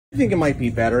I think it might be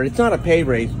better. It's not a pay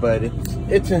raise, but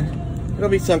it'll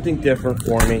be something different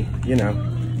for me, you know.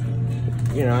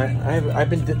 I've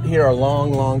been here a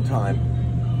long time.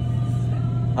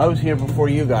 I was here before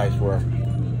you guys were.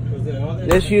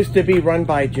 This used to be run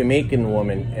by a Jamaican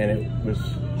woman, and it was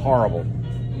horrible.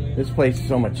 This place is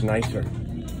so much nicer.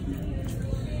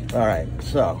 All right,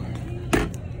 so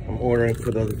I'm ordering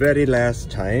for the very last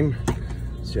time.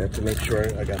 So you have to make sure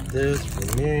I got this for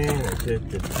me.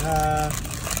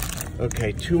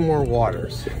 Okay, 2 more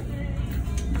waters.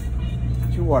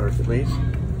 2 waters, please.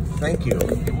 Thank you.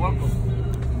 You're welcome.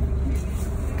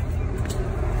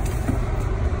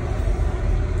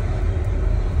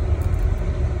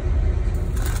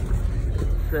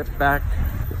 Trip back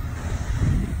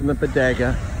from the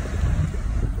bodega.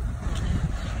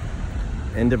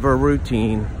 End of our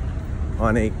routine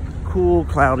on a cool,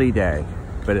 cloudy day,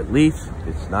 but at least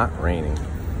it's not raining.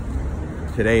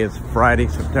 Today is Friday,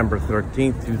 September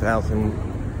 13th,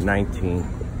 2019.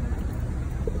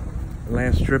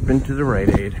 Last trip into the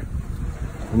Rite Aid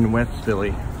in West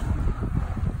Philly.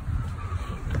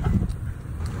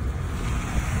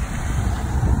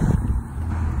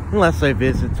 Unless I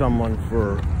visit someone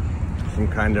for some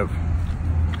kind of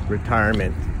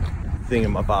retirement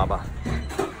thingamababa.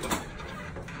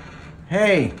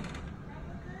 Hey!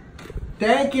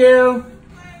 Thank you!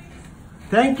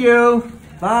 Thank you!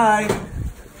 Bye!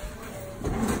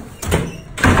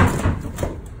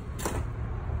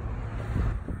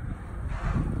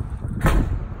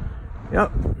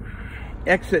 Yep.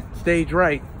 Exit stage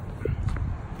right.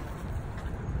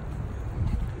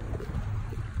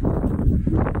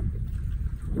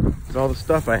 That's all the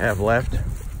stuff I have left.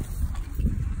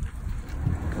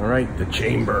 All right, the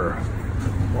chamber.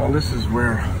 Well, this is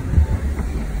where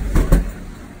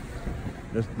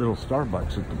this little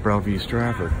Starbucks at the Bellevue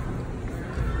Stratford.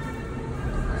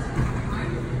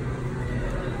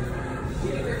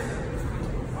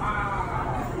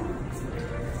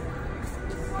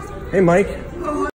 Hey, Mike.